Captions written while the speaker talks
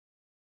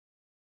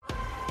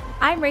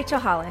I'm Rachel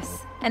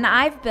Hollis, and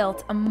I've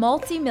built a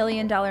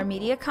multi-million-dollar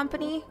media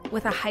company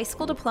with a high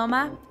school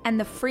diploma and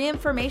the free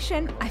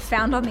information I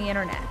found on the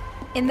internet.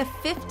 In the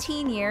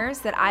 15 years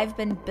that I've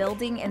been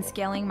building and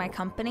scaling my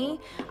company,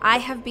 I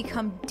have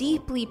become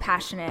deeply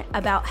passionate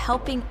about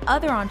helping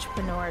other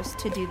entrepreneurs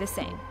to do the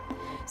same.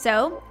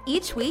 So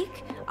each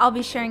week, I'll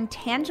be sharing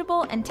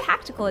tangible and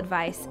tactical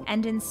advice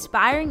and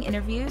inspiring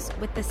interviews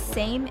with the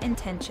same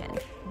intention.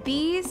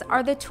 These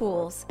are the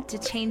tools to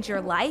change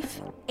your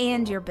life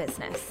and your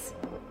business.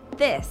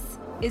 This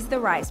is the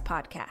Rise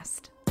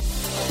Podcast.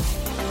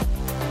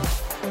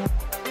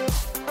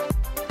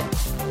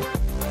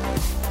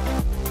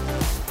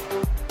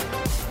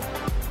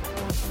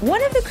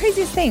 One of the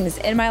craziest things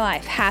in my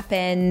life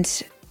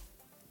happened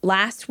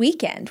last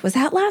weekend. Was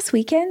that last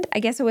weekend?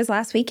 I guess it was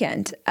last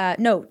weekend.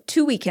 No,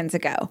 2 weekends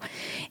ago.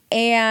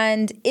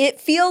 And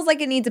it feels like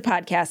it needs a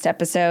podcast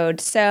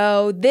episode.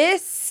 So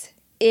this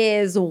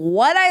is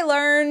what I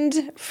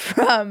learned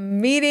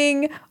from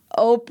meeting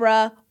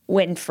Oprah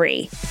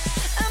Winfrey.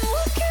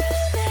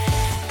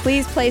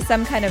 Please play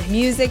some kind of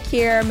music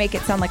here, make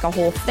it sound like a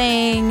whole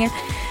thing.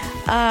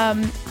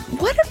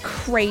 What a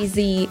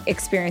crazy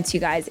experience, you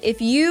guys. If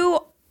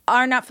you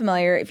are not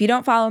familiar, if you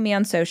don't follow me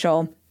on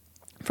social,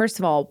 first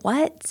of all,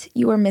 what?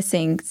 You are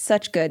missing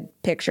such good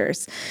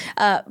pictures.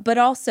 But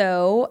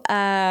also,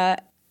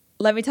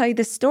 let me tell you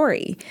this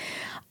story.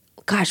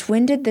 Gosh,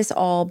 when did this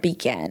all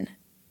begin?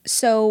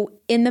 So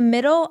in the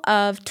middle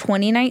of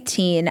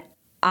 2019,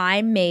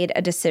 I made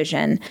a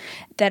decision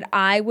that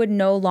I would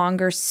no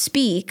longer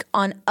speak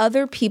on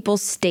other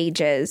people's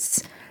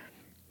stages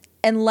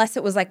unless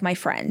it was like my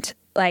friend.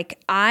 Like,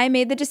 I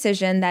made the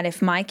decision that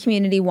if my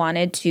community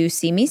wanted to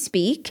see me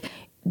speak,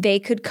 they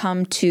could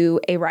come to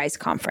a Rise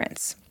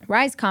conference.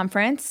 Rise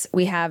conference,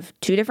 we have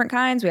two different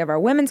kinds. We have our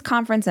women's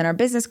conference and our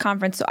business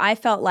conference. So I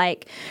felt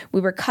like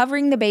we were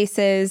covering the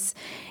bases,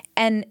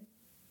 and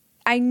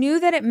I knew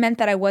that it meant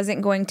that I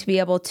wasn't going to be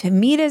able to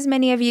meet as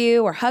many of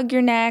you or hug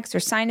your necks or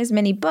sign as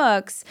many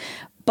books,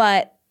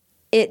 but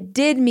it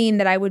did mean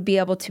that I would be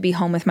able to be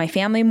home with my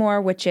family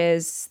more, which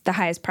is the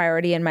highest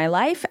priority in my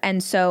life.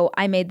 And so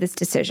I made this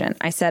decision.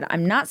 I said,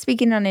 I'm not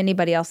speaking on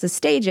anybody else's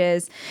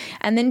stages.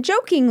 And then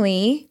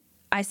jokingly,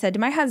 I said to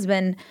my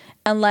husband,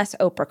 unless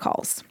Oprah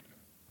calls.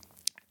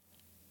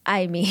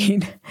 I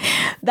mean,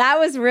 that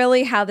was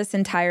really how this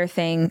entire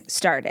thing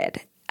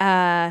started.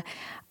 Y'all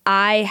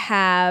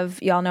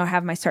know I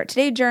have my Start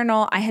Today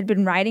journal. I had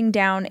been writing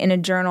down in a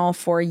journal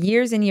for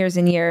years and years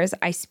and years.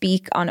 I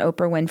speak on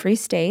Oprah Winfrey's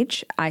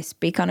stage.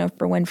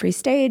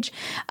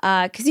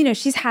 Because,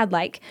 she's had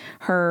like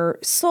her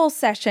soul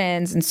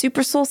sessions and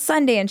Super Soul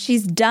Sunday, and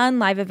she's done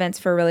live events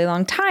for a really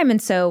long time.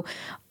 And so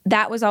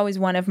that was always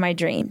one of my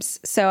dreams.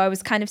 So I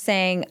was kind of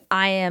saying,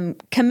 I am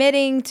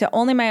committing to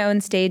only my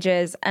own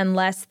stages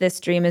unless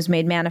this dream is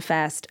made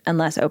manifest,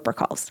 unless Oprah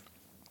calls.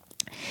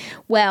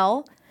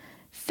 Well,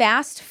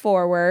 fast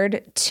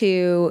forward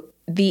to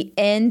the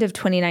end of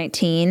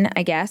 2019,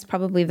 I guess,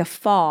 probably the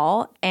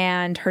fall,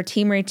 and her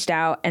team reached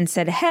out and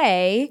said,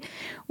 hey,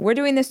 we're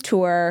doing this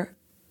tour.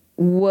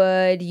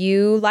 Would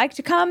you like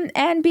to come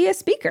and be a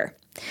speaker?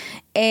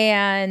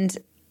 And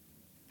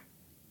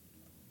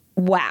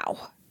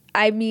wow.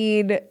 I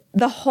mean,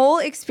 the whole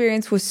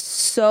experience was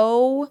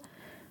so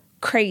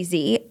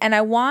crazy. And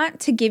I want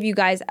to give you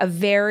guys a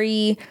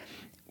very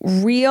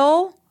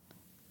real,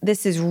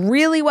 this is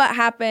really what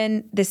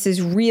happened. This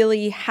is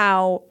really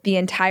how the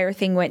entire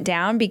thing went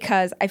down,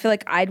 because I feel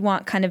like I'd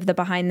want kind of the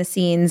behind the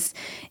scenes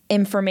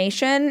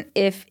information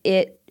if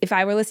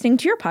I were listening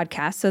to your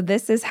podcast. So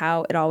this is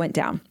how it all went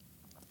down.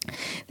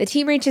 The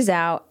team reaches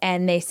out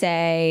and they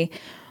say,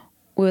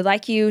 we would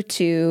like you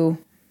to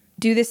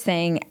do this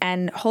thing.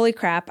 And holy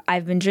crap,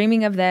 I've been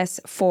dreaming of this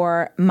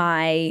for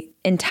my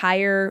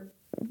entire,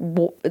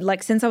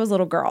 since I was a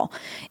little girl.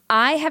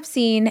 I have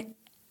seen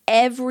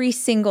every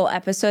single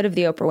episode of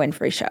The Oprah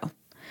Winfrey Show.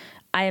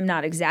 I am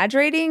not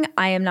exaggerating.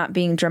 I am not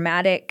being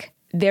dramatic.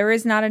 There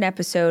is not an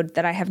episode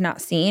that I have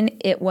not seen.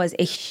 It was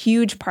a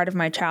huge part of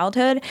my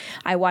childhood.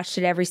 I watched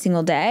it every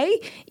single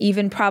day,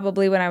 even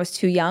probably when I was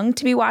too young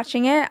to be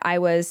watching it.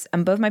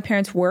 Both my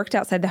parents worked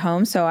outside the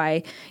home. So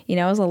I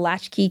was a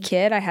latchkey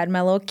kid. I had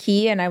my little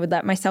key and I would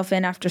let myself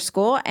in after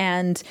school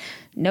and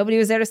nobody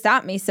was there to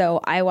stop me.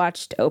 So I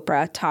watched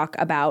Oprah talk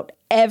about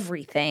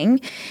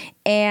everything.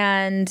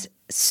 And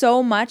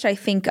so much, I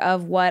think,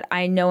 of what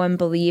I know and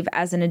believe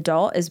as an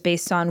adult is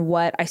based on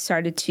what I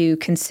started to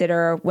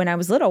consider when I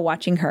was little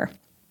watching her.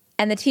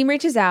 And the team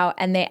reaches out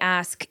and they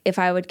ask if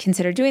I would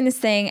consider doing this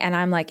thing. And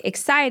I'm like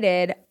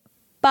excited,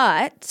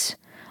 but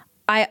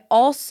I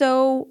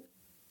also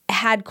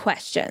had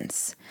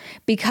questions,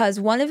 because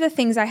one of the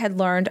things I had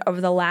learned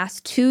over the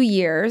last 2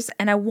 years,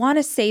 and I want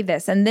to say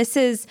this, and this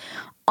is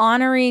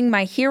honoring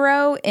my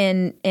hero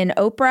in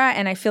Oprah.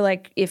 And I feel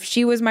like if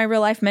she was my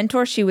real life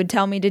mentor, she would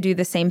tell me to do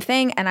the same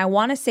thing. And I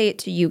want to say it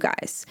to you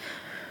guys.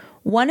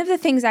 One of the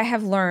things I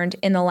have learned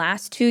in the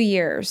last 2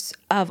 years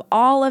of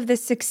all of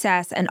this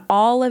success and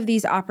all of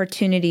these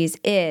opportunities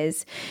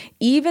is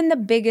even the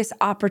biggest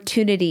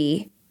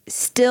opportunity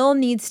still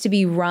needs to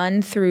be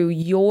run through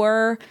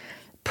your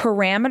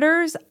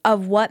parameters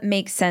of what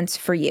makes sense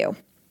for you.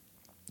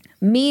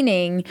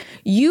 Meaning,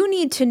 you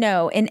need to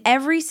know in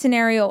every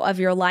scenario of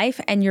your life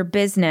and your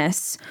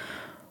business,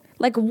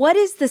 like, what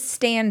is the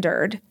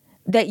standard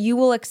that you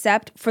will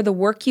accept for the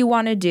work you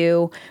want to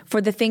do,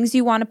 for the things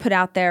you want to put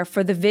out there,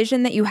 for the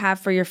vision that you have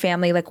for your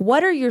family? Like,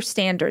 what are your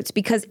standards?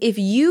 Because if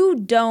you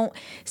don't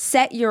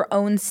set your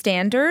own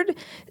standard,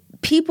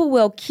 people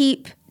will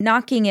keep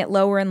knocking it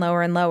lower and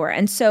lower and lower.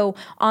 And so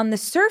on the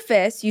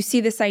surface, you see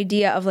this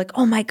idea of like,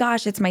 oh my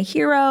gosh, it's my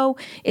hero.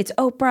 It's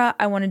Oprah.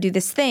 I want to do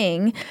this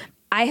thing.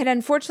 I had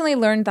unfortunately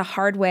learned the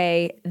hard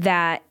way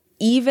that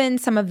even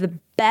some of the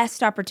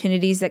best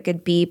opportunities that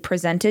could be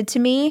presented to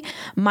me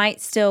might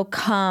still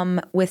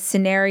come with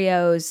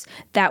scenarios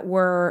that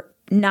were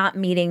not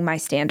meeting my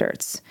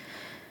standards.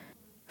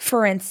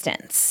 For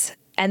instance,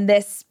 and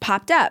this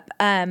popped up,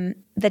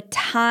 the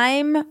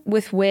time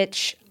with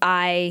which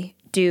I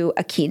do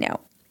a keynote.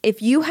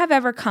 If you have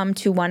ever come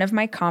to one of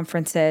my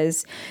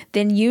conferences,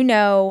 then you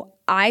know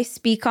I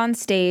speak on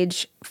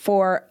stage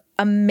for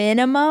a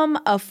minimum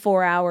of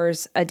 4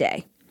 hours a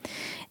day.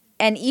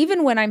 And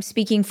even when I'm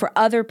speaking for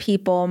other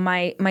people,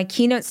 my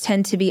keynotes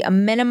tend to be a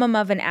minimum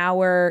of an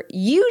hour,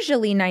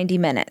 usually 90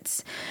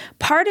 minutes.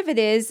 Part of it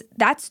is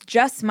that's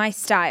just my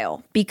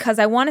style because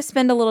I want to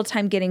spend a little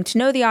time getting to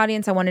know the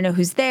audience. I want to know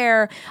who's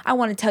there. I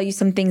want to tell you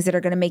some things that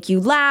are going to make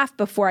you laugh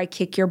before I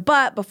kick your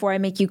butt, before I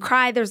make you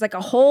cry. There's like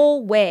a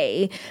whole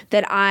way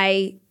that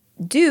I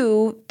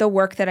do the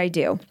work that I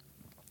do.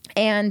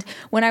 And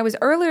when I was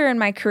earlier in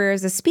my career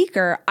as a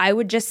speaker, I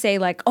would just say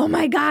like, oh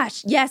my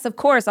gosh, yes, of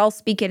course, I'll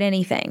speak at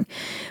anything.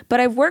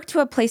 But I've worked to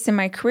a place in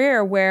my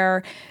career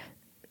where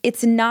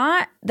it's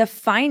not the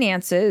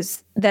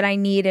finances that I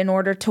need in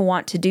order to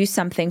want to do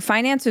something.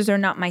 Finances are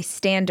not my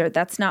standard.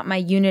 That's not my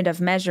unit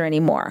of measure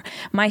anymore.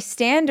 My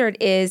standard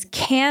is,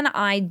 can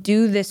I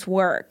do this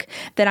work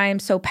that I am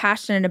so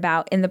passionate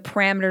about in the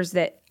parameters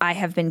that I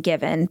have been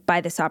given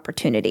by this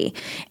opportunity?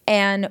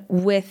 And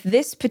with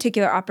this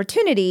particular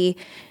opportunity,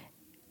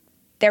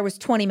 there was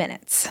 20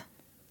 minutes.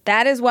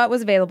 That is what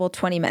was available,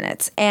 20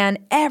 minutes. And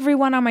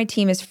everyone on my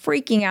team is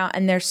freaking out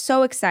and they're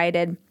so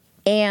excited.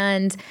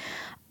 And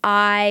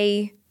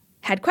I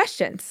had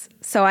questions.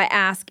 So I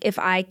asked if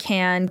I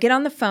can get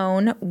on the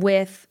phone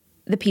with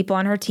the people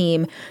on her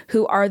team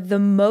who are the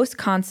most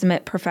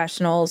consummate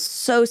professionals,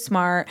 so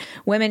smart,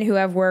 women who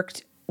have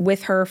worked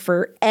with her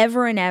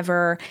forever and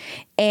ever.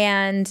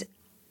 And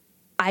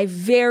I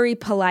very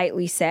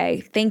politely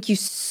say, thank you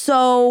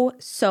so,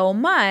 so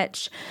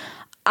much.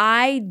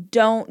 I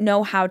don't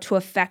know how to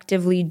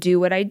effectively do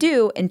what I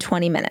do in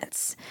 20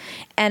 minutes.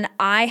 And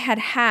I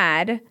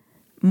had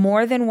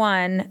more than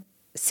one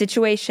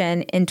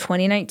situation in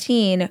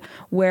 2019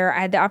 where I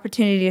had the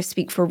opportunity to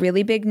speak for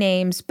really big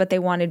names, but they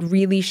wanted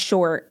really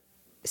short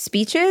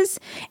speeches.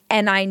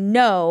 And I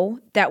know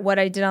that what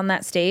I did on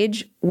that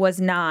stage was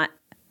not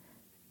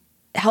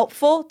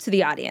helpful to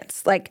the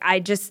audience. Like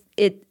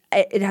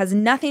it has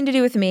nothing to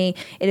do with me.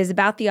 It is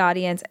about the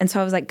audience. And so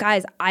I was like,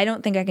 guys, I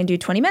don't think I can do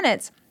 20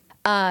 minutes.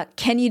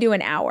 Can you do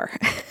an hour?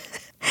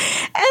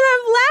 And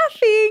I'm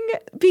laughing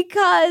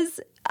because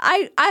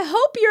I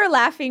hope you're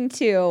laughing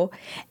too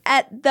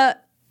at the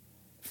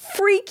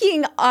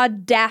freaking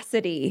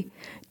audacity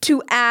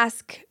to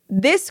ask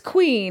this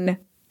queen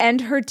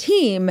and her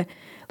team,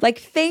 like,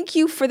 thank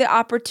you for the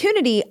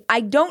opportunity.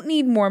 I don't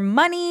need more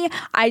money.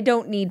 I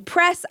don't need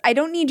press. I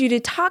don't need you to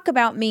talk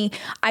about me.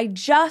 I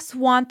just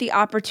want the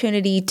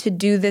opportunity to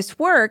do this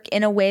work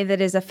in a way that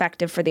is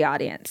effective for the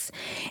audience.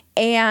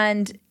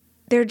 And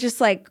they're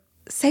just like,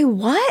 say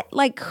what?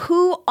 Like,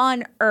 who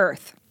on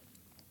earth?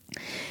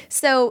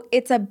 So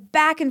it's a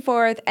back and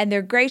forth, and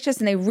they're gracious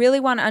and they really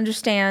want to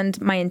understand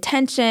my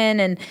intention.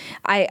 And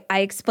I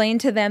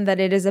explained to them that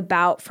it is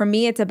about, for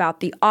me, it's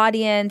about the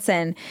audience.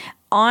 And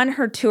on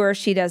her tour,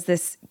 she does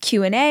this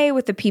Q&A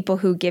with the people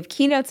who give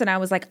keynotes. And I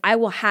was like, I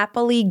will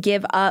happily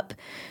give up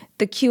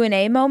the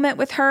Q&A moment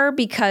with her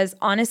because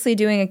honestly,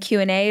 doing a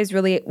Q&A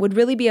would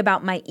really be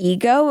about my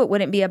ego. It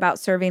wouldn't be about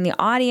serving the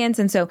audience.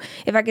 And so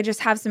if I could just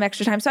have some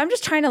extra time. So I'm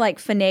just trying to like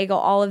finagle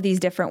all of these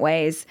different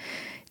ways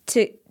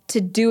to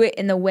do it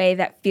in the way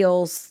that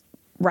feels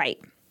right.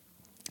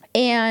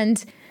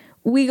 And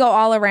we go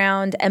all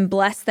around and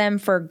bless them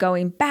for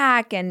going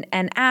back and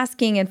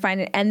asking and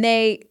finding, and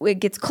it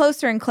gets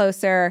closer and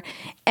closer,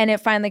 and it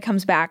finally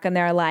comes back and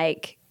they're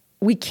like,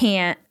 we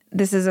can't,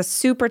 this is a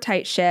super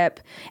tight ship.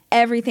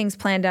 Everything's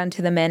planned down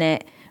to the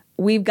minute.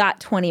 We've got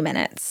 20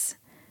 minutes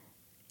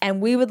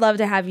and we would love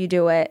to have you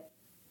do it.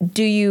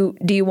 Do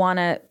you want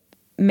to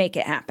make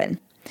it happen?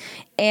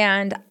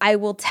 And I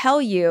will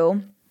tell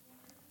you,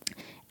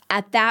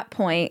 at that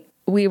point,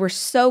 we were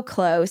so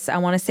close. I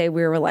want to say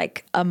we were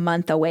like a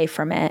month away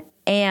from it.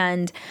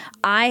 And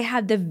I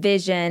had the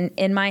vision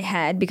in my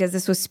head, because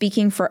this was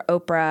speaking for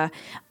Oprah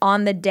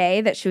on the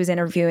day that she was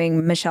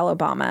interviewing Michelle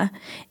Obama.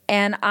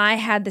 And I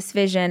had this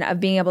vision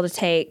of being able to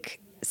take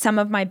some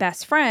of my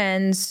best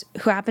friends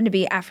who happen to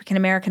be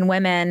African-American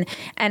women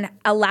and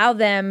allow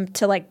them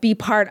to like be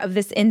part of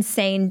this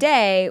insane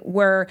day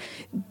where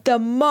the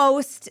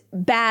most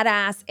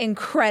badass,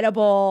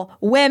 incredible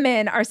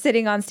women are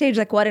sitting on stage.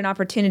 Like, what an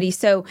opportunity.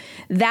 So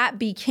that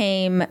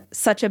became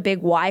such a big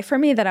why for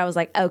me that I was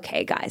like,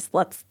 okay, guys,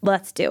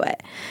 let's do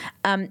it.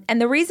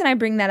 And the reason I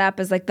bring that up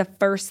is like the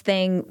first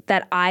thing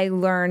that I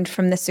learned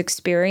from this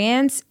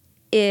experience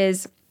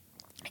is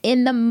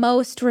in the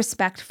most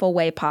respectful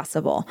way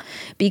possible,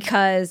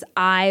 because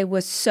I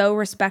was so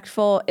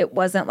respectful. It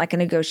wasn't like a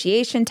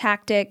negotiation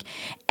tactic.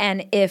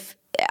 And if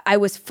I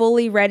was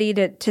fully ready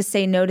to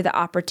say no to the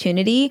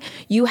opportunity,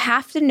 you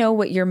have to know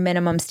what your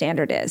minimum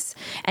standard is.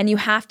 And you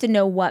have to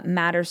know what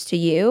matters to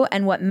you.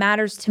 And what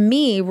matters to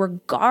me,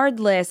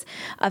 regardless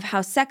of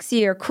how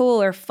sexy or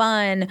cool or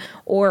fun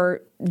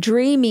or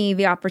dreamy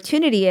the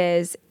opportunity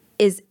is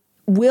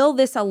will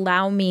this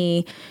allow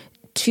me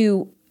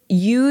to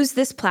use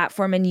this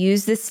platform and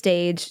use this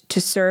stage to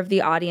serve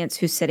the audience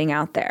who's sitting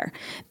out there?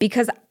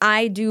 Because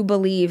I do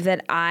believe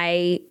that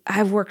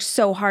I've worked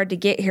so hard to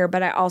get here,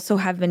 but I also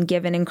have been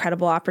given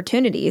incredible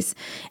opportunities.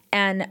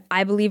 And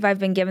I believe I've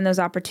been given those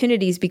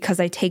opportunities because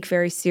I take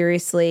very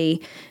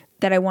seriously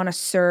that I want to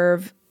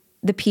serve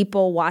the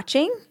people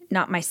watching,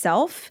 not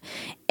myself.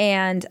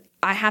 And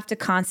I have to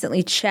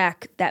constantly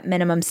check that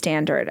minimum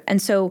standard. And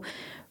so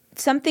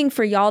something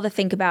for y'all to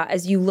think about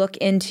as you look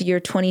into your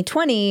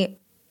 2020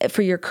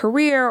 for your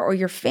career or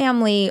your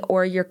family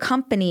or your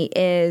company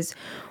is,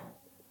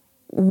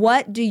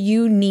 what do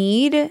you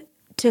need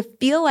to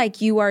feel like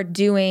you are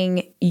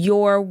doing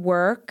your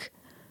work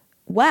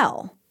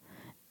well?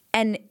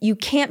 And you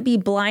can't be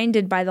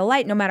blinded by the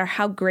light, no matter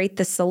how great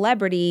the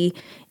celebrity,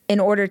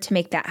 in order to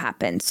make that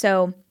happen.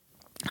 So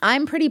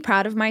I'm pretty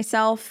proud of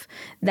myself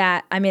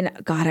that, I mean,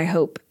 God, I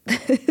hope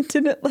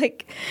didn't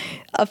like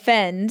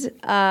offend,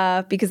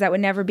 because that would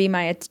never be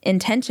my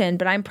intention.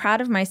 But I'm proud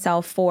of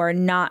myself for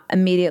not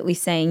immediately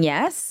saying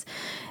yes,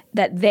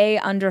 that they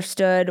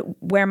understood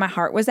where my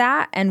heart was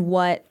at and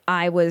what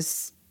I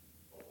was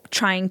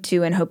trying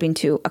to and hoping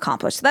to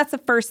accomplish. So that's the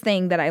first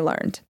thing that I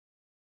learned.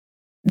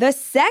 The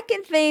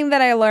second thing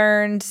that I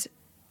learned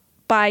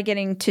by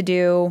getting to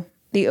do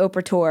the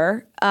Oprah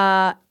tour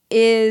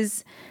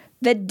is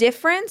the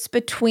difference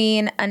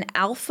between an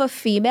alpha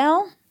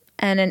female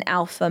and an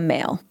alpha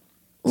male.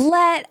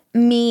 Let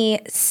me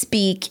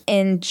speak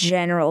in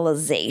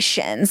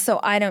generalization so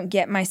I don't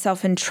get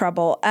myself in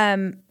trouble.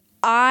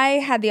 I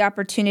had the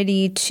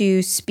opportunity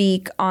to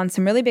speak on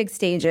some really big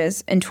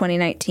stages in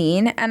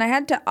 2019, and I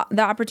had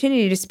the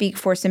opportunity to speak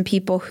for some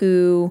people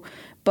who,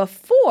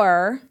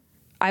 before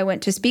I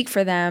went to speak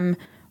for them,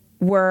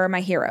 were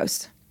my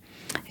heroes,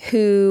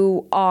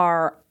 who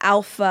are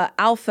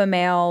alpha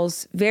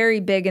males, very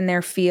big in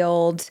their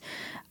field,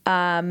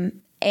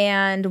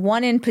 and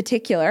one in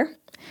particular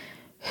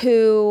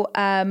who,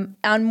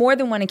 on more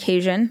than one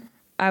occasion,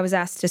 I was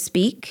asked to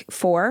speak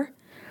for,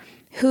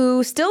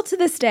 who still to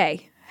this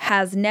day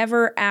has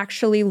never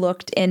actually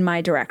looked in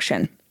my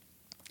direction.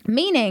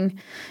 Meaning,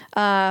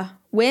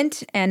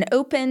 went and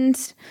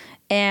opened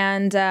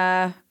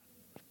and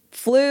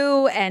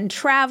flew and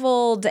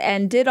traveled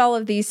and did all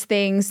of these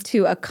things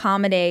to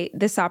accommodate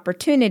this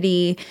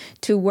opportunity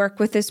to work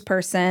with this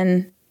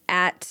person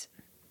at,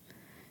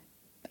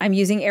 I'm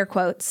using air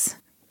quotes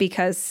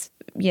because,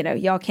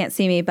 y'all can't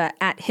see me, but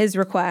at his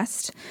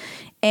request.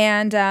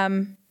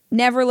 And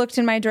never looked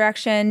in my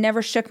direction,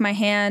 never shook my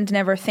hand,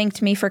 never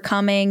thanked me for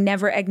coming,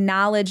 never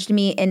acknowledged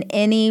me in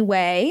any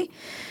way.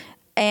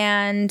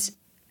 And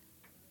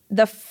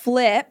the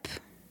flip,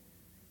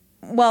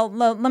 well,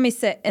 let me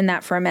sit in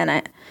that for a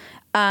minute,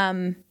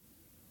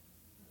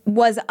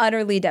 was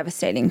utterly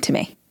devastating to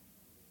me.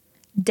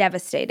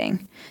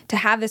 Devastating to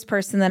have this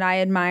person that I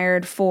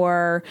admired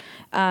for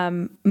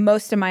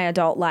most of my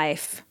adult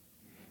life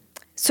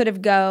sort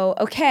of go,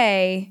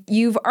 okay,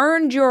 you've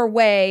earned your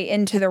way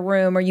into the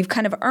room, or you've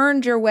kind of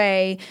earned your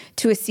way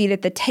to a seat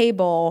at the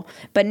table,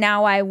 but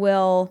now I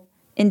will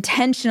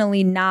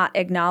intentionally not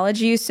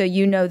acknowledge you so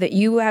you know that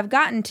you have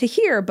gotten to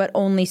here, but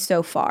only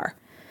so far.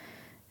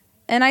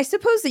 And I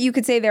suppose that you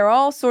could say there are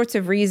all sorts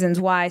of reasons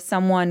why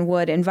someone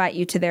would invite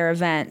you to their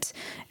event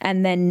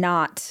and then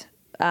not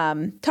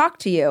talk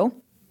to you.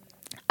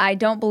 I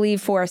don't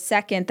believe for a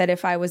second that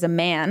if I was a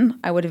man,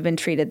 I would have been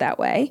treated that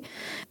way.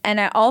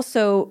 And I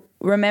also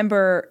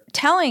remember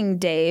telling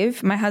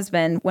Dave, my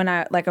husband, when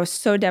I was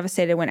so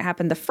devastated when it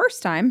happened the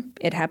first time.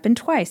 It happened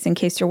twice, in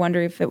case you're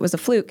wondering if it was a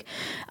fluke.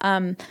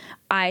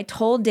 I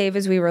told Dave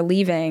as we were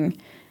leaving,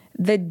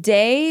 the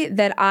day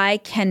that I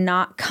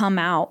cannot come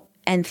out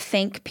and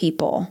thank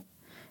people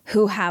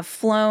who have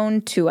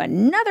flown to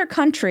another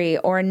country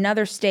or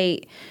another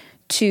state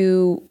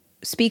to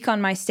speak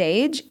on my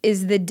stage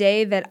is the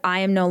day that I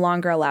am no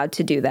longer allowed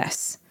to do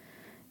this,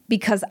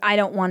 because I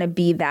don't want to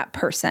be that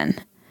person.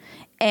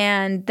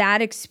 And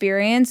that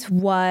experience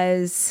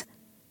was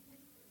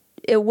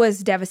it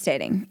was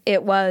devastating.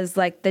 It was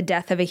like the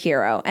death of a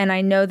hero. And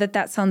I know that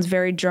that sounds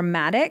very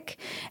dramatic,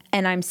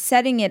 and I'm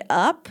setting it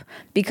up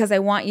because I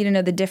want you to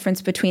know the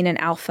difference between an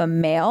alpha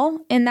male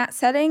in that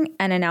setting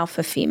and an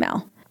alpha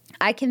female.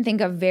 I can think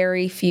of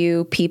very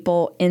few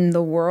people in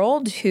the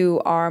world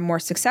who are more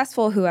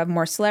successful, who have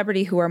more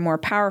celebrity, who are more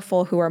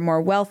powerful, who are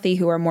more wealthy,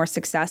 who are more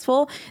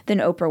successful than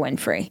Oprah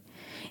Winfrey.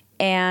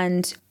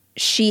 And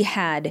she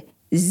had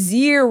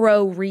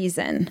zero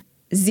reason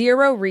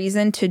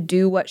to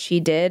do what she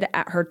did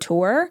at her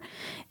tour,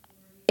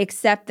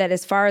 except that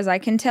as far as I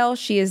can tell,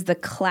 she is the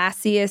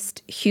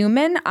classiest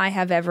human I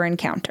have ever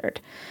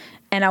encountered.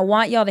 And I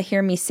want y'all to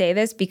hear me say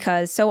this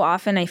because so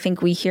often I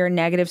think we hear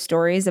negative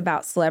stories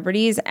about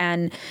celebrities,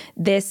 and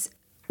this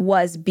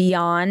was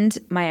beyond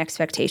my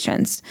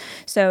expectations.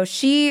 So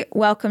she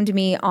welcomed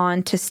me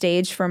onto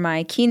stage for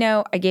my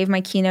keynote. I gave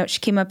my keynote. She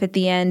came up at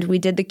the end. We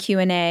did the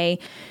Q&A.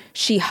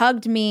 She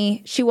hugged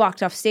me. She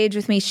walked off stage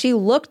with me. She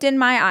looked in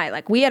my eye.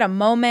 Like, we had a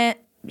moment.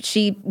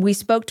 We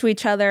spoke to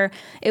each other.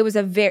 It was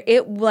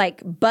it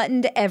like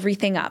buttoned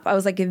everything up. I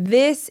was like,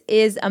 this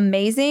is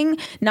amazing.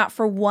 Not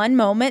for one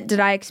moment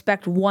did I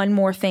expect one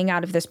more thing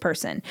out of this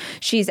person.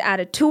 She's at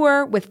a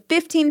tour with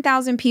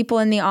 15,000 people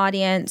in the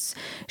audience.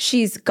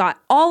 She's got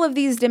all of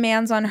these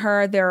demands on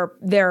her. There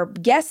are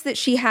guests that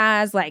she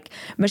has, like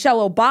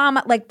Michelle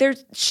Obama. Like,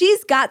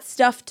 she's got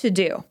stuff to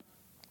do.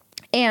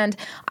 And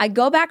I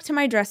go back to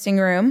my dressing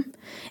room,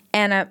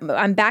 and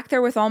I'm back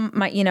there with all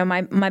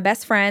my, my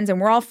best friends,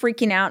 and we're all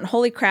freaking out. And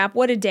holy crap,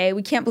 what a day.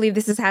 We can't believe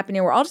this is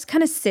happening. We're all just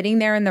kind of sitting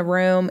there in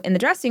the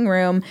dressing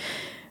room.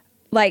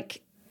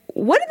 Like,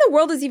 what in the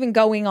world is even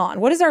going on?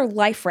 What is our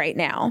life right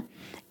now?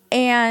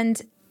 And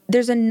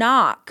there's a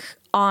knock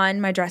on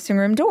my dressing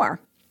room door.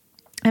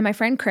 And my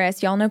friend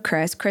Chris, y'all know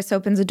Chris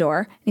opens the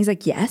door, and he's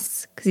like,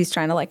 yes, because he's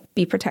trying to like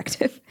be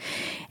protective.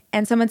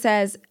 And someone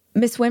says,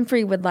 Miss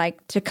Winfrey would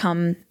like to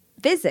come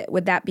visit.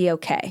 Would that be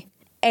okay?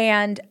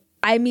 And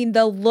I mean,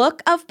 the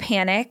look of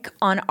panic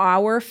on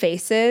our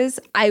faces,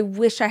 I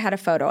wish I had a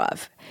photo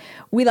of.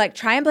 We like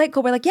try and go,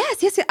 we're like,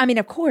 yes. I mean,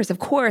 of course.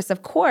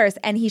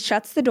 And he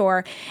shuts the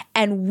door,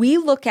 and we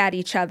look at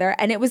each other.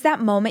 And it was that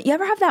moment. You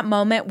ever have that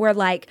moment where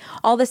like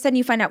all of a sudden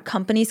you find out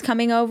company's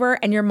coming over,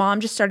 and your mom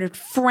just started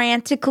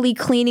frantically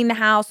cleaning the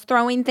house,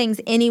 throwing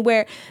things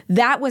anywhere?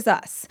 That was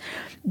us.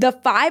 The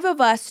five of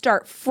us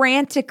start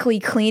frantically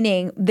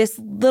cleaning this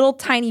little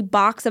tiny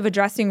box of a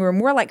dressing room.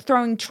 We're like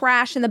throwing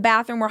trash in the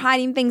bathroom. We're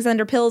hiding things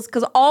under pillows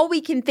because all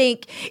we can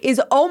think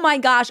is, oh my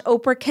gosh,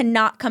 Oprah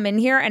cannot come in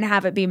here and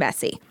have it be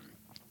messy.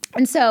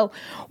 And so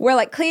we're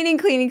like cleaning.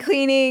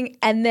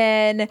 And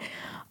then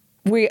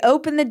we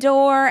open the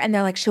door, and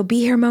they're like, she'll be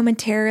here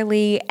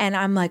momentarily. And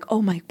I'm like,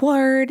 oh my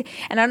word.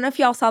 And I don't know if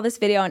y'all saw this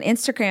video on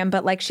Instagram,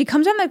 but like she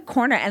comes around the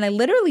corner, and I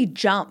literally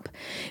jump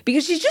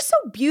because she's just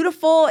so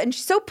beautiful, and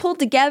she's so pulled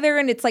together,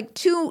 and it's like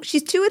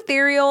she's too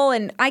ethereal,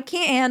 and I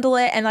can't handle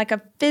it. And like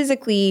I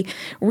physically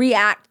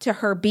react to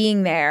her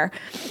being there.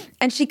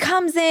 And she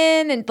comes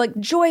in and like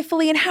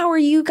joyfully, and how are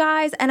you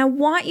guys? And I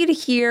want you to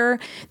hear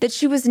that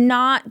she was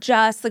not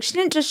just like, she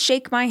didn't just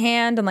shake my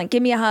hand and like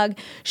give me a hug.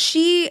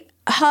 She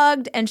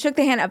hugged and shook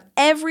the hand of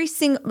every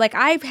single, like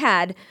I've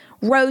had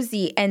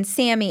Rosie and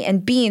Sammy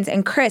and Beans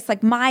and Chris,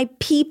 like my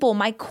people,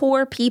 my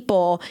core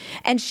people.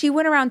 And she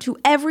went around to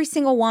every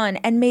single one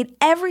and made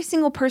every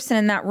single person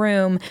in that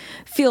room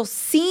feel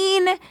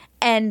seen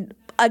and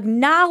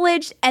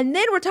acknowledged. And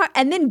then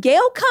and then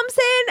Gail comes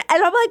in,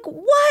 and I'm like,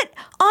 what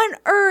on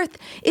earth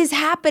is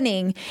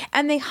happening?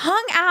 And they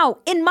hung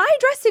out in my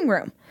dressing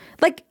room.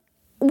 Like,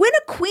 when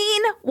a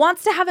queen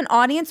wants to have an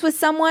audience with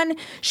someone,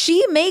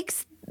 she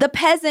makes the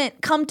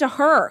peasant come to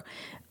her.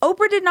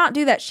 Oprah did not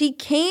do that. She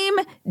came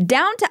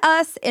down to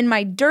us in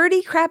my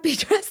dirty, crappy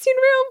dressing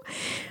room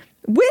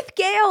with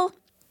Gail,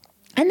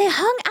 and they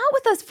hung out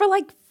with us for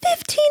like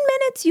 15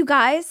 minutes, you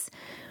guys.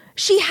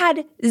 She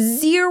had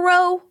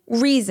no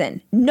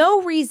reason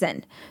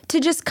to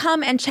just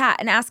come and chat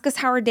and ask us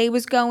how her day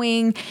was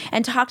going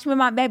and talk to me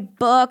about my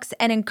books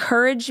and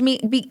encourage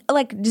me.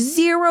 Like,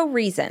 zero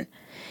reason.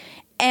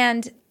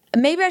 And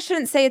maybe I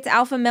shouldn't say it's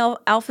alpha male,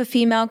 alpha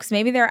female, because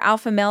maybe there are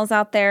alpha males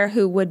out there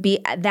who would be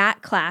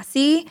that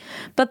classy.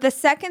 But the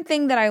second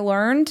thing that I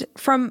learned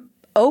from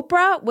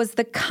Oprah was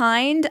the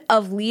kind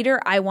of leader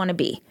I want to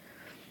be.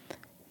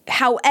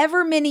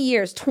 However many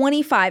years,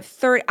 25,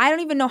 30, I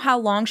don't even know how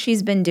long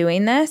she's been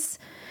doing this,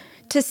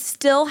 to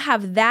still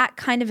have that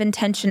kind of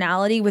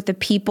intentionality with the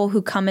people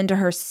who come into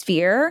her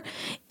sphere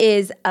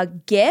is a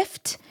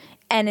gift,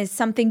 and is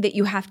something that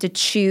you have to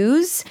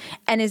choose,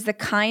 and is the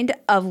kind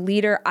of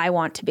leader I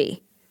want to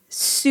be.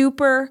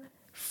 Super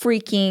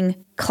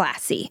freaking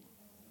classy.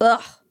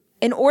 Ugh.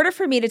 In order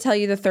for me to tell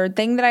you the third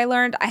thing that I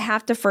learned, I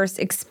have to first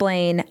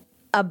explain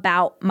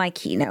about my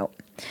keynote.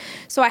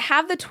 So I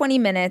have the 20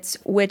 minutes,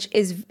 which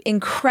is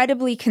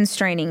incredibly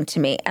constraining to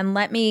me. And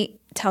let me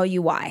tell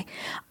you why.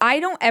 I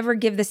don't ever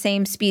give the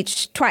same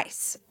speech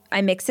twice.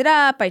 I mix it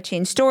up, I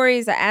change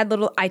stories,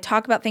 I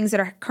talk about things that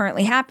are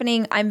currently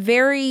happening.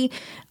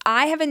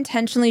 I have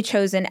intentionally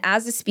chosen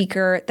as a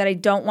speaker that I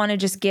don't want to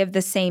just give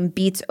the same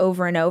beats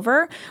over and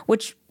over,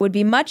 which would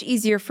be much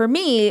easier for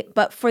me.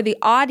 But for the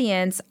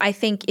audience, I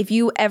think if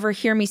you ever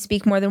hear me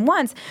speak more than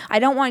once, I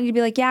don't want you to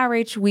be like, yeah,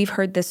 Rach, we've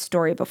heard this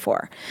story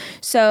before.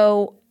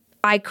 So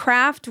I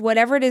craft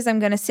whatever it is I'm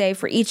going to say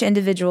for each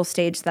individual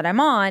stage that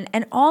I'm on.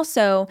 And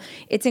also,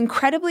 it's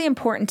incredibly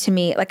important to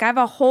me. Like, I have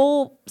a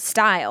whole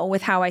style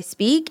with how I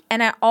speak,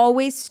 and I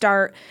always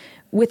start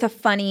with a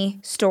funny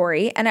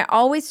story. And I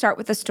always start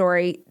with a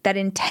story that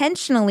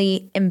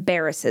intentionally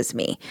embarrasses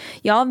me.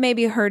 Y'all have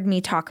maybe heard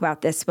me talk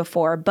about this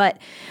before, but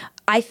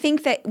I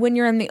think that when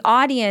you're in the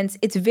audience,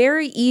 it's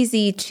very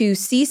easy to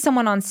see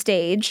someone on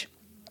stage,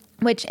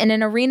 which in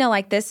an arena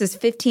like this is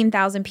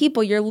 15,000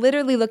 people. You're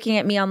literally looking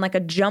at me on like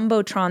a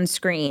Jumbotron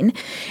screen.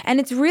 And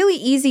it's really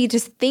easy to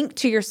think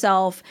to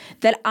yourself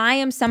that I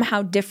am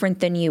somehow different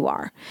than you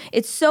are.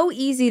 It's so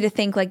easy to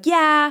think like,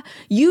 yeah,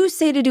 you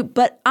say to do,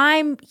 but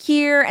I'm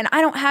here and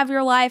I don't have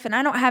your life and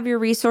I don't have your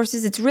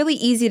resources. It's really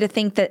easy to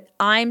think that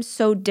I'm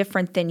so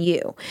different than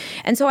you.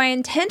 And so I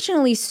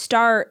intentionally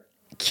start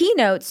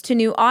keynotes to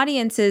new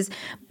audiences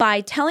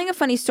by telling a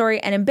funny story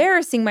and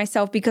embarrassing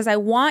myself because I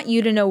want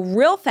you to know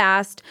real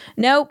fast,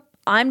 nope,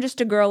 I'm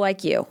just a girl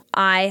like you.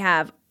 I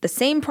have the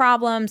same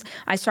problems.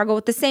 I struggle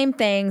with the same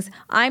things.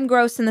 I'm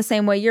gross in the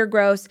same way you're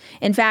gross.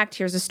 In fact,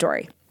 here's a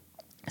story.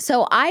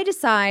 So I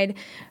decide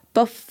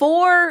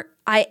before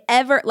I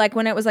ever, like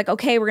when it was like,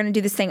 okay, we're going to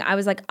do this thing, I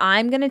was like,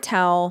 I'm going to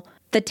tell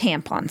the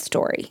tampon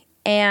story.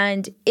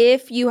 And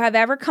if you have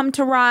ever come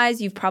to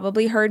Rise, you've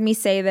probably heard me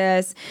say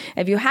this.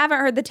 If you haven't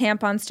heard the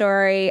tampon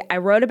story, I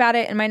wrote about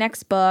it in my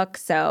next book,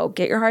 so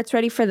get your hearts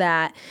ready for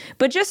that.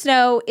 But just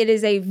know it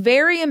is a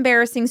very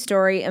embarrassing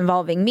story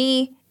involving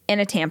me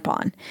and a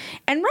tampon.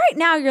 And right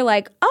now you're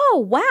like,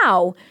 oh,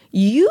 wow,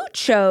 you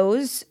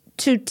chose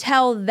to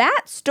tell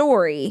that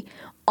story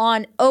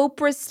on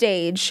Oprah's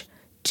stage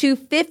to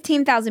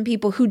 15,000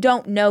 people who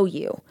don't know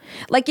you.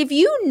 Like, if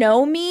you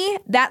know me,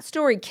 that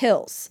story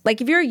kills. Like,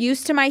 if you're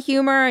used to my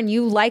humor and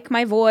you like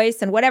my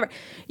voice and whatever,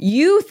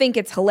 you think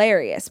it's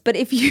hilarious. But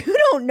if you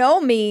don't know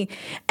me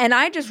and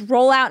I just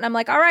roll out and I'm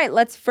like, all right,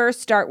 let's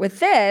first start with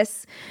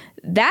this,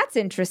 that's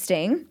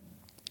interesting.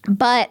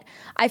 But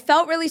I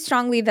felt really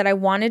strongly that I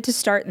wanted to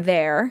start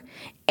there.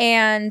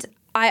 And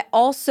I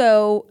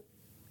also,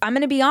 I'm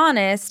going to be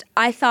honest,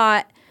 I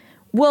thought,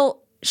 well,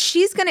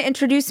 she's going to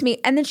introduce me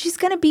and then she's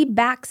going to be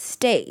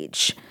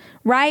backstage,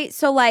 right?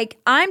 So like,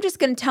 I'm just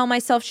going to tell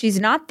myself she's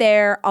not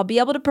there. I'll be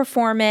able to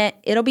perform it.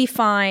 It'll be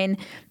fine.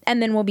 And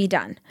then we'll be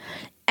done.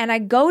 And I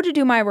go to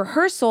do my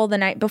rehearsal the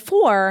night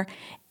before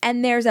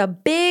and there's a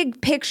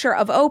big picture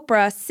of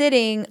Oprah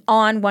sitting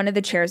on one of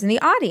the chairs in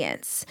the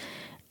audience.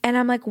 And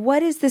I'm like,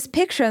 what is this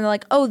picture? And they're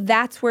like, oh,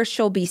 that's where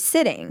she'll be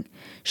sitting.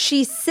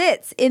 She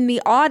sits in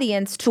the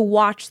audience to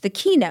watch the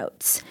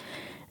keynotes.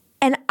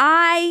 And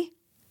I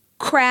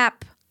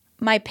crap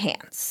my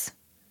pants.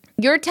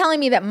 You're telling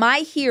me that my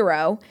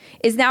hero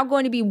is now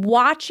going to be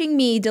watching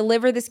me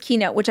deliver this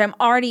keynote, which I'm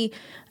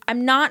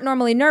not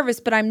normally nervous,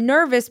 but I'm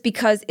nervous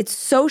because it's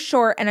so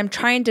short and I'm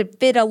trying to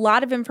fit a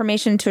lot of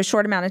information into a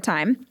short amount of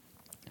time.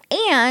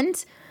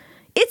 And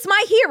it's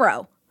my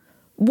hero.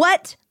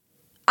 What?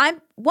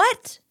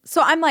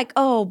 So I'm like,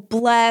 oh,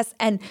 bless.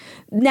 And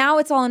now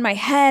it's all in my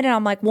head. And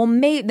I'm like, well,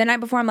 maybe the night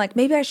before, I'm like,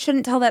 maybe I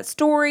shouldn't tell that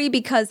story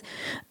because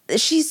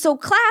she's so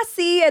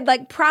classy and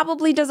like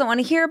probably doesn't want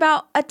to hear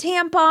about a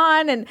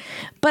tampon.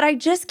 But I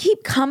just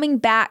keep coming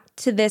back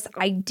to this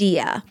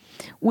idea,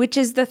 which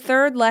is the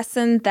third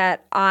lesson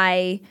that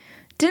I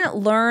didn't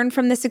learn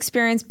from this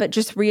experience, but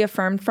just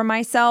reaffirmed for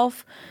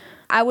myself.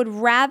 I would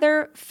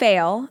rather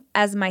fail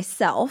as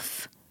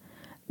myself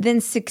than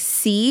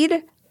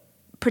succeed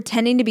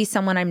pretending to be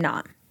someone I'm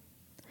not.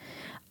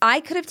 I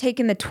could have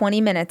taken the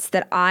 20 minutes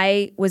that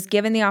I was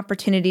given the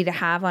opportunity to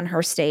have on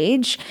her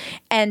stage,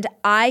 and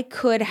I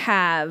could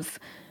have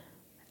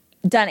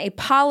done a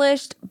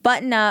polished,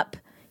 button up,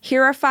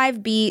 here are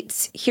 5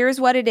 beats, here's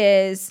what it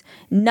is,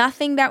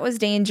 nothing that was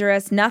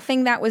dangerous,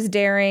 nothing that was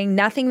daring,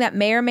 nothing that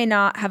may or may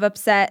not have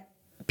upset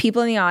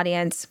people in the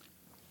audience.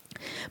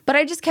 But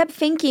I just kept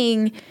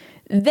thinking,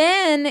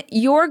 then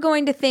you're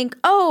going to think,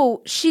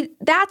 oh,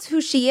 that's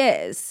who she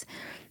is.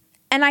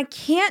 And I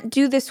can't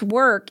do this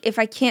work if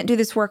I can't do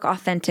this work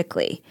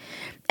authentically.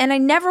 And I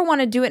never want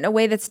to do it in a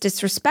way that's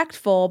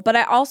disrespectful, but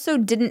I also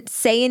didn't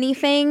say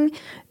anything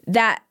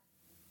that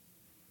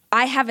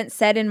I haven't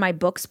said in my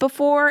books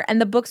before. And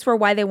the books were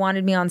why they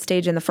wanted me on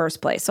stage in the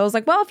first place. So I was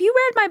like, well, if you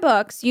read my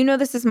books, you know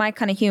this is my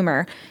kind of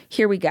humor.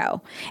 Here we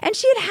go. And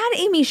she had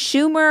Amy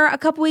Schumer a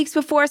couple weeks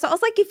before. So I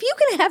was like, if you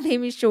can have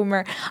Amy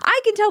Schumer,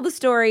 I can tell the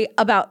story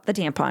about the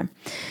tampon.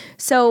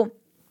 So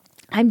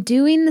I'm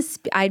doing this.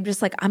 I'm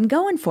just like, I'm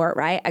going for it,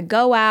 right? I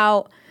go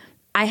out.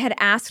 I had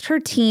asked her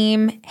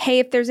team, hey,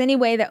 if there's any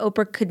way that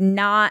Oprah could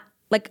not,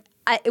 like,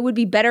 it would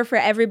be better for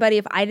everybody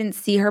if I didn't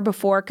see her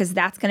before because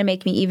that's going to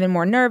make me even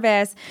more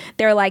nervous.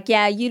 They're like,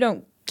 yeah, you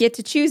don't get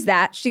to choose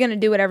that. She's going to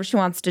do whatever she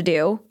wants to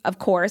do. Of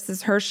course,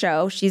 it's her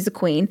show. She's a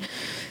queen.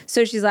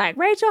 So she's like,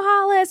 Rachel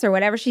Hollis, or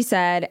whatever she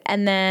said.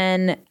 And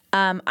then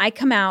I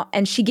come out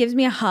and she gives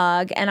me a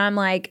hug. And I'm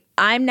like,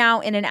 I'm now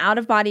in an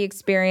out-of-body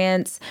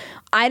experience.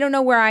 I don't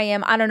know where I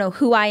am. I don't know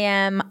who I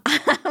am.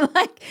 I'm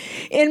like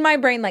in my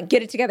brain, like,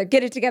 get it together,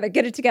 get it together,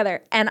 get it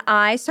together. And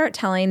I start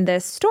telling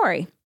this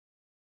story.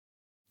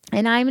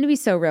 And I'm going to be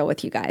so real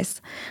with you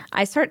guys.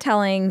 I start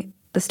telling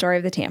the story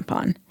of the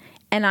tampon.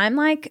 And I'm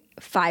like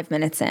 5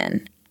 minutes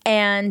in.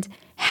 And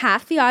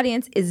half the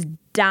audience is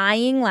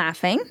dying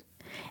laughing.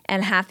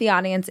 And half the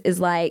audience is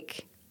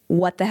like,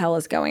 what the hell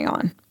is going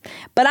on?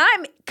 But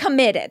I'm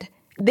committed.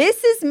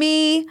 This is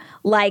me,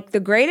 like the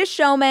greatest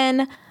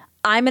showman.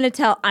 I'm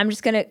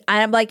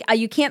like,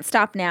 you can't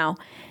stop now.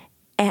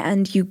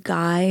 And you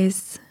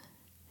guys,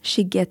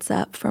 she gets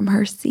up from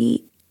her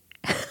seat.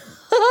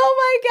 Oh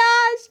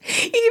my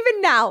gosh.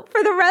 Even now,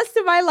 for the rest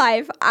of my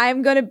life,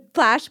 I'm going to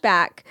flash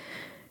back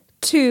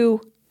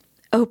to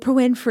Oprah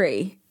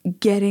Winfrey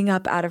getting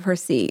up out of her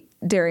seat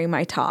during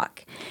my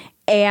talk.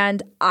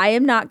 And I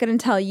am not going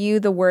to tell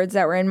you the words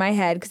that were in my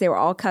head because they were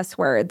all cuss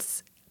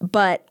words.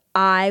 But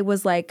I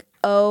was like,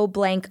 oh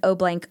blank, oh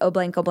blank, oh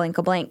blank, oh blank,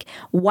 oh blank,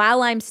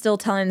 while I'm still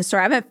telling the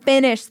story. I haven't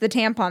finished the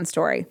tampon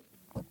story.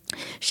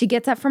 She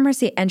gets up from her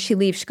seat and she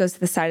leaves. She goes to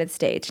the side of the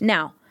stage.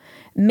 Now,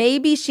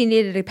 maybe she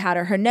needed to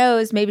powder her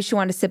nose. Maybe she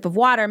wanted a sip of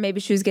water.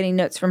 Maybe she was getting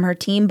notes from her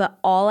team. But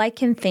all I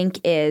can think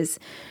is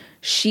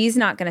she's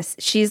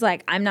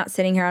like, I'm not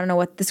sitting here. I don't know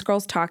what this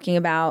girl's talking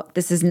about.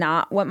 This is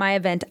not what my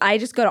event. I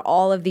just go to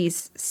all of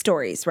these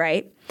stories,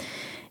 right?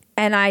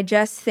 And I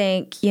just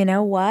think, you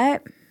know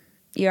what?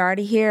 You're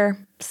already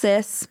here,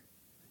 sis.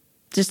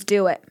 Just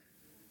do it.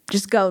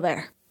 Just go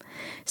there.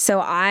 So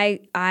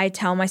I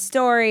tell my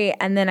story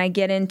and then I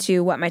get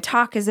into what my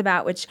talk is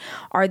about, which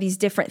are these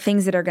different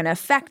things that are going to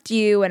affect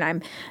you. And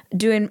I'm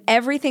doing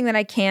everything that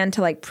I can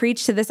to like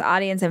preach to this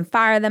audience and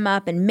fire them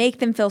up and make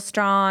them feel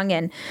strong.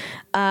 And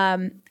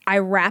I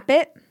wrap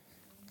it.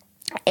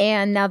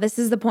 And now this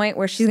is the point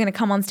where she's going to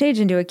come on stage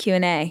and do a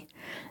Q&A.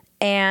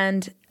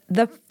 And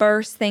the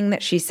first thing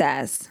that she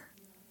says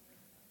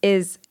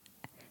is,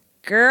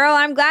 girl,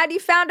 I'm glad you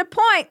found a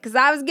point because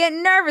I was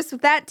getting nervous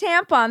with that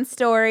tampon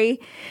story.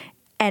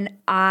 And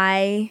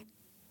I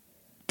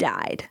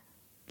died.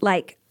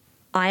 Like,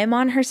 I am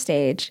on her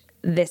stage.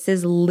 This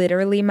is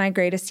literally my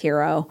greatest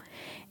hero.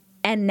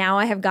 And now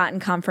I have gotten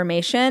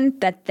confirmation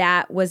that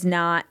that was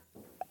not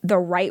the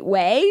right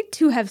way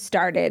to have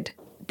started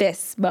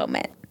this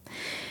moment.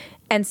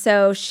 And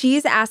so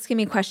she's asking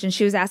me questions.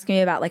 She was asking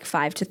me about like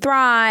 5 to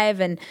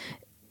Thrive and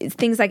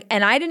things like,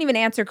 and I didn't even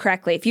answer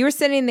correctly. If you were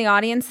sitting in the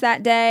audience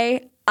that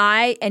day,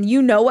 and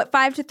you know what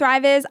 5 to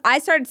Thrive is, I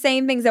started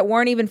saying things that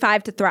weren't even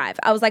 5 to Thrive.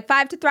 I was like,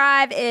 5 to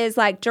Thrive is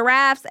like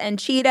giraffes and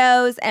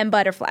Cheetos and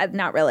butterflies.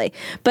 Not really.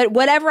 But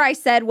whatever I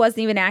said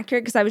wasn't even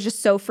accurate because I was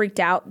just so freaked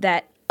out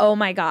that, oh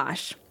my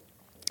gosh.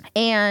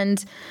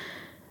 And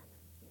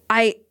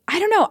I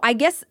don't know. I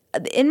guess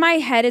in my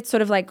head, it's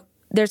sort of like,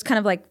 there's kind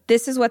of like,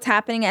 this is what's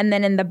happening. And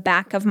then in the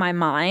back of my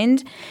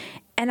mind,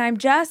 and I'm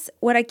just,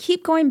 what I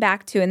keep going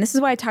back to, and this is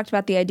why I talked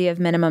about the idea of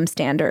minimum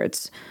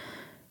standards.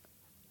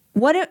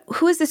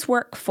 Who is this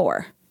work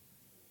for?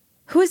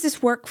 Who is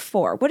this work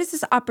for? What is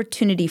this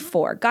opportunity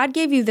for? God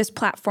gave you this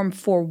platform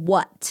for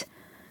what?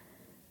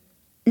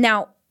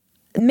 Now,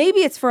 maybe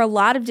it's for a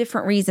lot of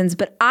different reasons,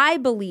 but I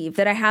believe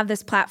that I have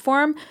this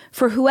platform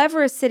for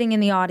whoever is sitting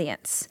in the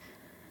audience.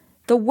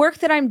 The work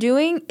that I'm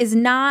doing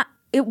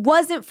it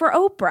wasn't for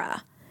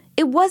Oprah.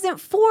 It wasn't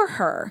for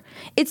her.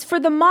 It's for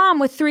the mom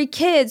with 3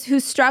 kids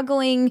who's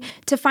struggling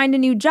to find a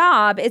new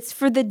job. It's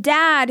for the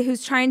dad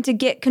who's trying to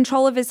get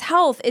control of his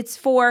health. It's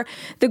for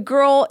the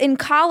girl in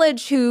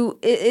college who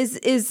is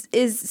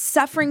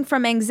suffering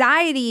from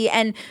anxiety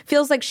and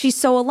feels like she's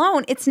so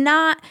alone. It's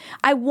not,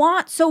 I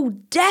want so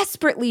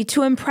desperately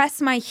to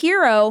impress my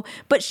hero,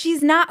 but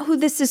she's not who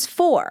this is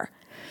for.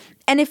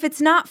 And if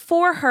it's not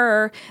for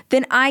her,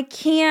 then I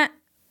can't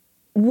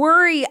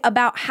worry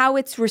about how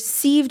it's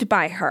received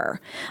by her.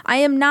 I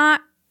am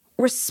not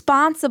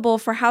responsible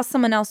for how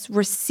someone else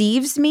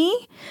receives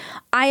me.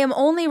 I am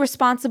only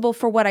responsible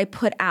for what I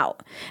put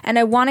out. And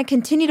I want to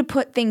continue to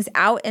put things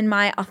out in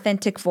my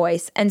authentic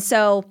voice. And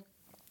so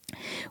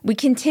we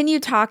continue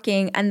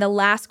talking. And the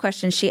last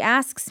question she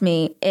asks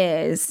me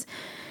is,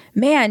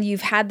 man,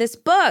 you've had this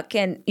book,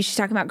 and she's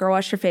talking about Girl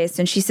Wash Your Face,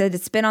 and she said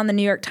it's been on the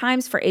New York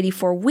Times for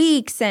 84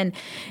 weeks, and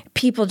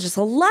people just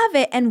love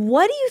it. And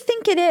what do you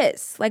think it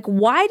is? Like,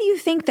 why do you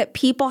think that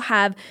people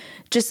have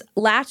just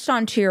latched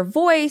onto your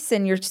voice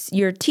and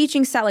your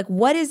teaching style? Like,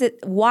 what is it?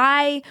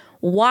 Why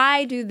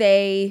do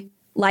they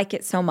like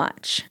it so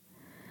much?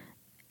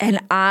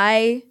 And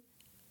I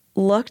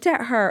looked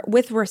at her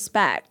with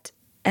respect,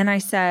 and I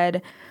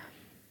said,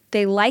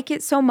 they like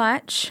it so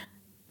much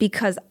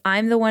because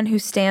I'm the one who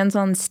stands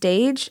on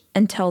stage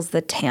and tells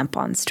the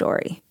tampon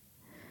story.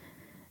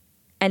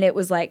 And it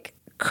was like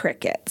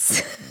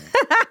crickets.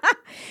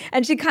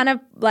 And she kind of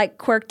like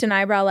quirked an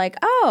eyebrow like,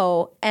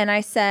 oh. And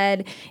I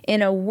said,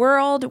 in a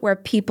world where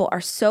people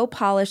are so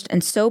polished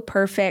and so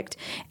perfect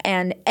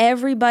and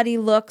everybody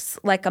looks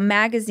like a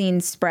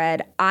magazine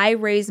spread, I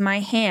raise my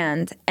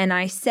hand and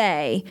I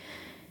say,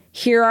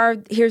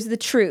 here's the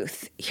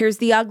truth. Here's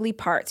the ugly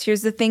parts.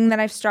 Here's the thing that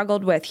I've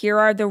struggled with. Here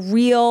are the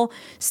real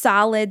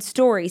solid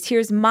stories.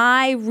 Here's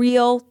my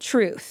real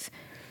truth.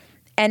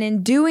 And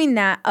in doing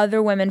that,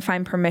 other women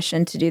find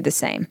permission to do the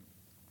same.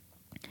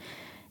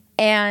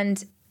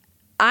 And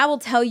I will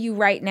tell you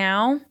right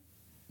now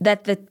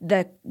that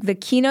the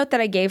keynote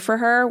that I gave for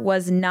her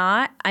was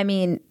not,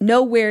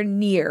 nowhere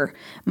near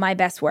my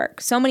best work.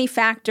 So many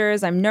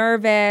factors. I'm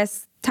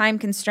nervous, time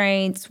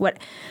constraints,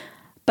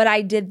 but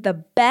I did the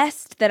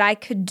best that I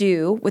could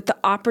do with the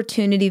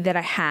opportunity that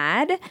I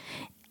had,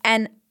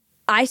 and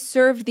I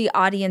served the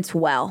audience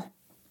well.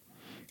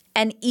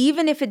 And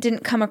even if it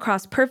didn't come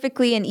across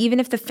perfectly, and even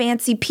if the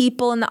fancy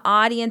people in the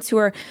audience who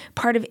are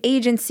part of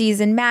agencies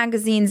and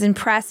magazines and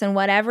press and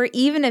whatever,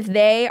 even if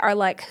they are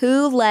like,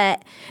 who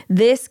let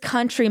this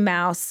country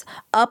mouse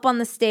up on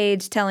the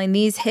stage telling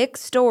these hick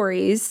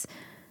stories,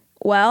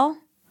 well,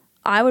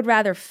 I would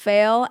rather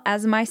fail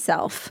as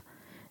myself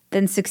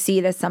than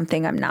succeed as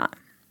something I'm not.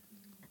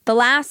 The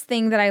last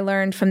thing that I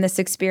learned from this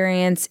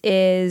experience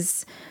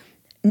is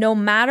no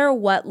matter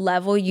what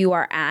level you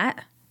are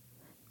at,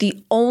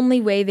 the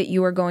only way that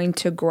you are going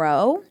to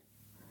grow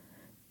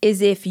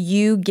is if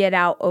you get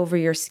out over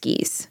your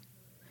skis.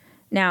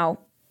 Now,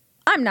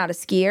 I'm not a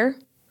skier.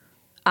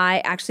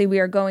 We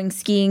are going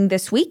skiing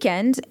this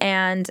weekend,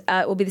 and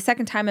it will be the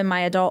second time in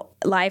my adult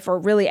life, or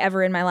really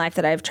ever in my life,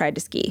 that I've tried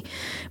to ski.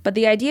 But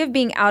the idea of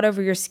being out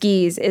over your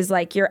skis is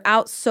like you're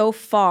out so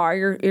far,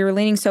 you're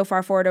leaning so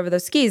far forward over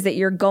those skis that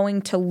you're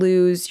going to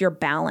lose your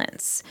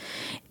balance.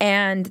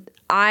 And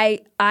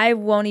I'm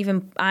going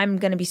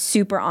to be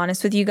super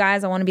honest with you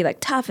guys. I want to be like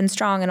tough and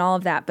strong and all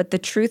of that. But the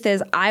truth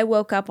is, I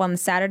woke up on the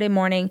Saturday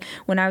morning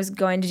when I was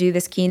going to do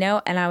this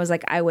keynote, and I was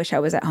like, I wish I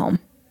was at home.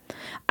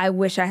 I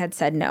wish I had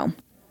said no.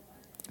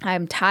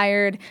 I'm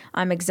tired.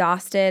 I'm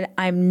exhausted.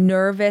 I'm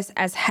nervous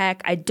as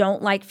heck. I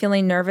don't like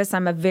feeling nervous.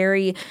 I'm a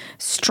very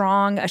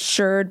strong,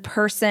 assured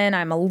person.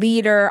 I'm a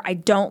leader. I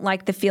don't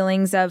like the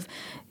feelings of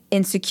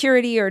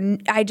insecurity, or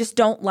I just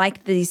don't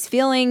like these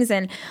feelings.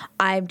 And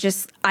I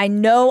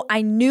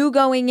knew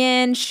going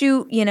in,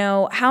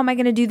 how am I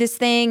going to do this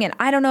thing? And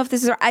I don't know if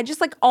this is, I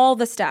just like all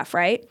the stuff,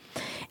 right?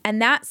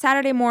 And that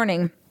Saturday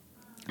morning,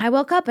 I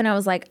woke up and I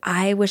was like,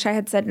 I wish I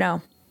had said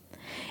no.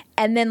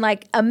 And then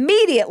like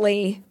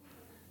immediately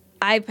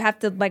I have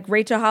to like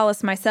Rachel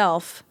Hollis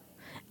myself.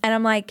 And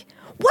I'm like,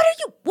 what are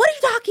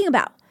you talking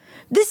about?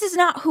 This is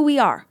not who we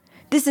are.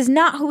 This is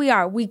not who we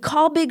are. We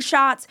call big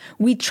shots.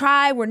 We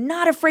try. We're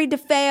not afraid to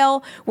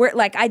fail. We're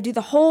like, I do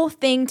the whole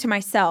thing to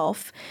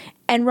myself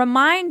and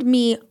remind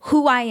me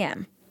who I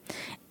am.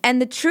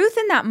 And the truth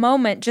in that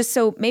moment, just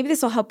so maybe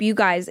this will help you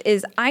guys,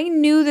 is I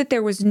knew that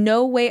there was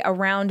no way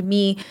around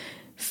me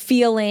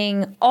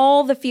feeling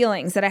all the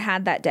feelings that I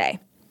had that day.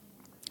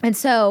 And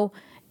so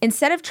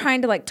instead of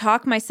trying to like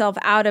talk myself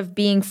out of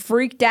being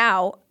freaked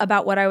out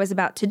about what I was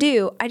about to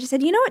do, I just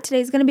said, you know what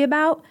today's going to be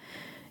about?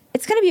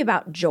 It's going to be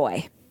about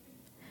joy.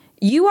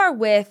 You are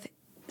with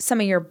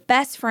some of your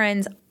best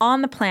friends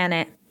on the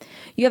planet.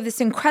 You have this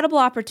incredible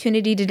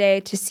opportunity today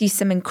to see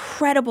some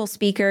incredible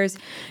speakers.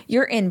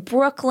 You're in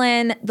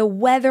Brooklyn. The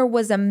weather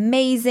was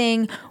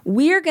amazing.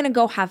 We are going to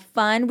go have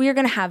fun. We are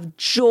going to have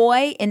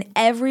joy in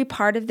every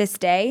part of this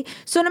day.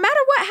 So no matter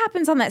what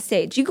happens on that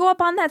stage, you go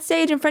up on that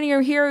stage in front of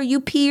your hero,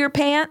 you pee your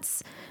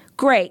pants.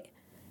 Great.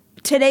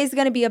 Today's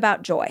going to be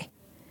about joy.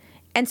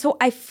 And so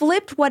I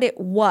flipped what it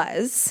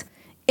was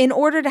in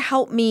order to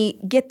help me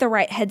get the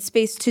right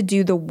headspace to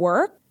do the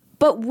work.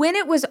 But when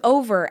it was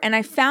over and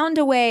I found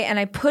a way and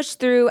I pushed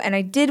through and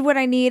I did what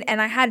I need,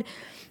 and I had,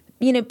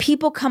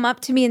 people come up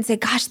to me and say,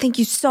 gosh, thank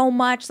you so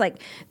much. Like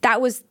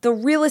that was the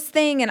realest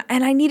thing. And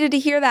I needed to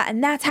hear that.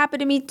 And that's happened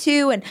to me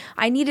too. And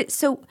I need it.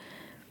 So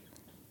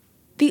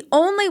the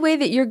only way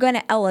that you're going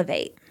to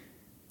elevate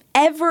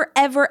ever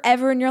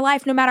in your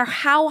life, no matter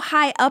how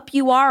high up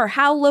you are or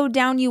how low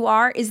down you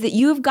are, is that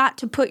you've got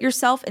to put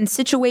yourself in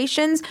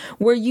situations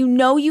where you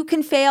know you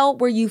can fail,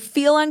 where you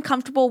feel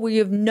uncomfortable, where you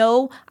have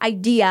no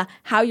idea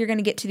how you're going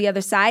to get to the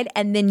other side,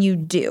 and then you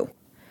do.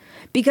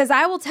 Because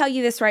I will tell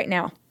you this right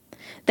now,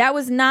 that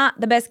was not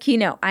the best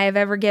keynote I have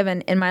ever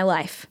given in my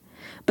life.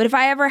 But if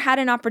I ever had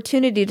an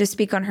opportunity to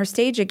speak on her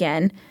stage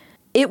again,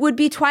 it would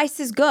be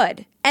twice as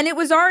good. And it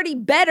was already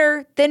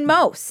better than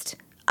most.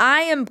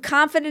 I am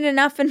confident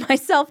enough in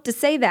myself to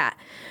say that.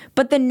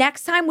 But the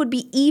next time would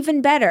be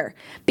even better,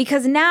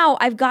 because now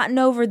I've gotten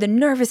over the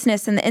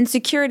nervousness and the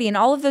insecurity and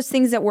all of those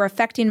things that were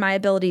affecting my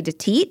ability to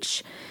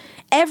teach.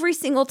 Every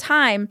single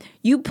time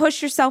you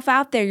push yourself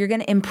out there, you're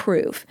going to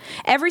improve.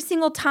 Every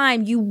single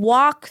time you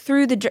walk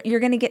through you're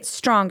going to get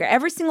stronger.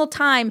 Every single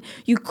time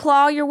you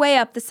claw your way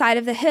up the side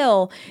of the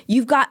hill,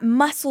 you've got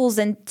muscles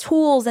and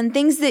tools and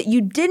things that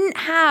you didn't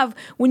have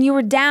when you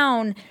were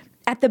down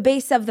at the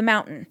base of the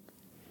mountain.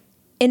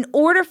 In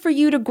order for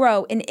you to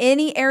grow in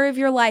any area of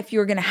your life,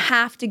 you're going to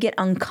have to get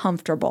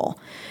uncomfortable.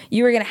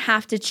 You are going to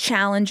have to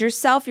challenge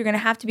yourself. You're going to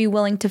have to be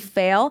willing to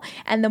fail.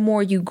 And the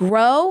more you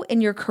grow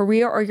in your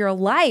career or your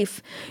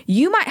life,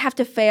 you might have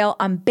to fail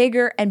on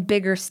bigger and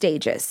bigger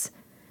stages.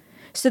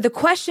 So the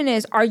question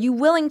is, are you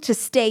willing to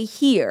stay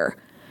here?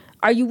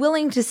 Are you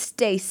willing to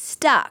stay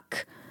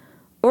stuck?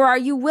 Or are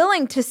you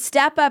willing to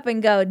step up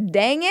and go,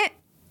 dang it,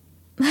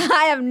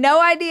 I have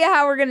no idea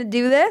how we're going to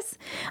do this.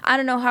 I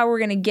don't know how we're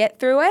going to get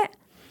through it.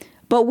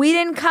 But we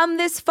didn't come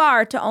this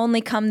far to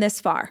only come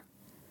this far.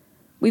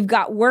 We've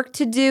got work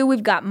to do.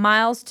 We've got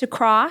miles to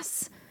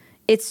cross.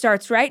 It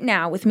starts right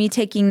now with me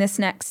taking this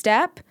next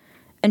step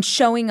and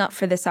showing up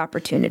for this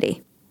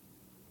opportunity.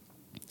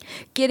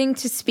 Getting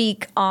to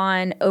speak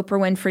on Oprah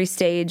Winfrey's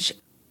stage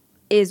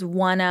is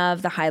one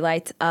of the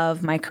highlights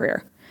of my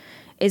career,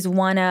 is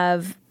one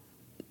of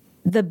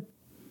the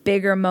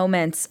bigger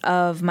moments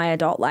of my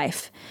adult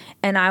life.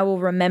 And I will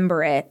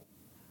remember it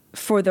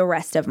for the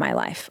rest of my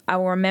life. I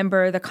will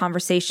remember the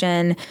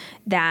conversation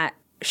that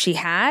she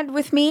had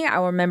with me. I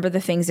will remember the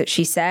things that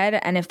she said.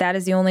 And if that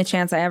is the only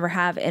chance I ever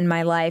have in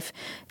my life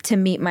to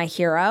meet my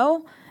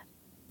hero,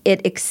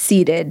 it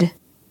exceeded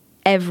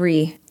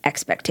every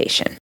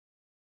expectation.